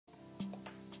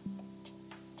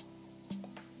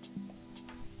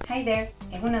Hi there,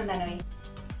 egunon danoi.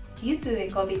 Due to the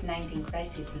COVID-19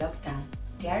 crisis lockdown,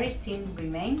 the ARIES team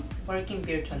remains working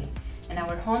virtually, and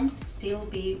our homes still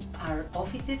be our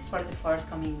offices for the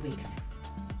forthcoming weeks.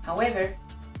 However,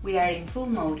 we are in full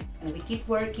mode and we keep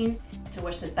working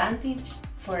towards advantage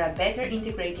for a better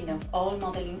integrating of all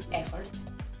modeling efforts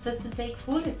so as to take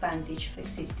full advantage of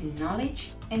existing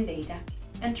knowledge and data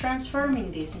and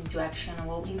transforming this into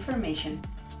actionable information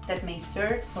that may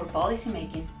serve for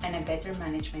policymaking and a better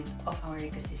management of our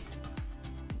ecosystems.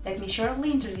 Let me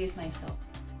shortly introduce myself.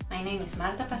 My name is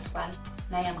Marta Pascual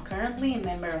and I am currently a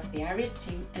member of the ARIES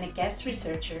team and a guest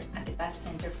researcher at the BC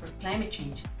Center for Climate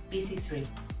Change, BC3,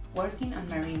 working on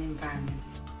marine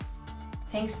environments.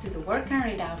 Thanks to the work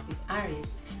carried out with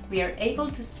ARIES, we are able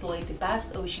to exploit the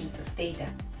vast oceans of data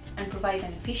and provide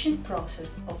an efficient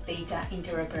process of data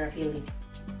interoperability.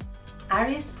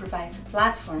 ARIES provides a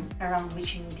platform around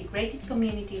which an integrated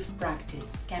community of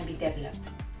practice can be developed.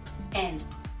 And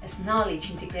as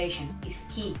knowledge integration is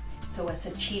key towards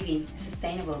achieving a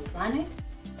sustainable planet,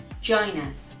 join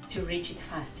us to reach it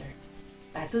faster.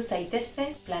 Batu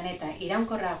zaitezte planeta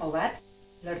iraunkorrago bat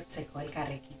lortzeko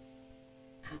elkarrekin.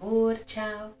 Agur,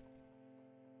 ciao!